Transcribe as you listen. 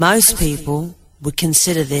Most people would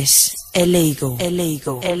consider this illegal. Yeah.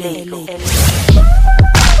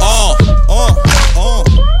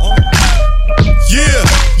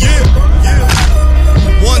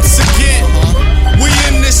 Once again, we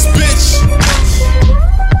in this bitch.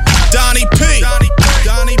 Donnie P.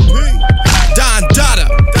 Don Dada.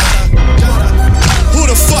 Who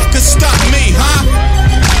the fuck could stop me, huh?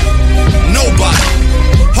 Nobody.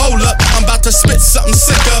 Hold up, I'm about to spit something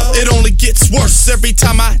sicker. It only gets worse every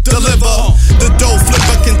time I deliver. The dough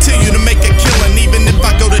flipper continue to make a killing. Even if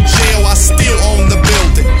I go to jail, I still own the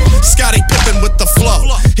building. Scottie Pippen with the flow.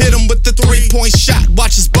 Hit him with the 3-point shot.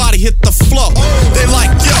 Watch his body hit the flow. They like,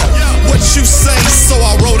 yo, what you say? So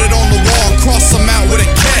I wrote it on the wall. Cross them out with a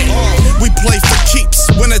K. We play for keeps,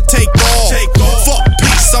 winner take all. Fuck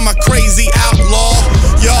peace, I'm a crazy outlaw.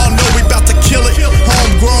 Y'all know we about to kill it.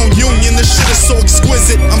 Homegrown union, this shit is so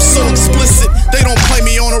exquisite. I'm so explicit, they don't play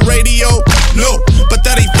me on the radio. No, but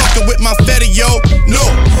that ain't fucking with my video. No,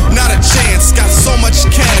 not a chance. Got so much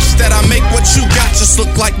cash that I make what you got just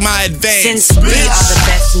look like my advance. Since we are the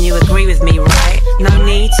best and you agree with me, right? No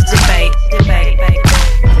need to debate.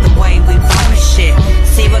 The way we run shit.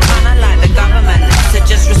 See, we're kinda like the government.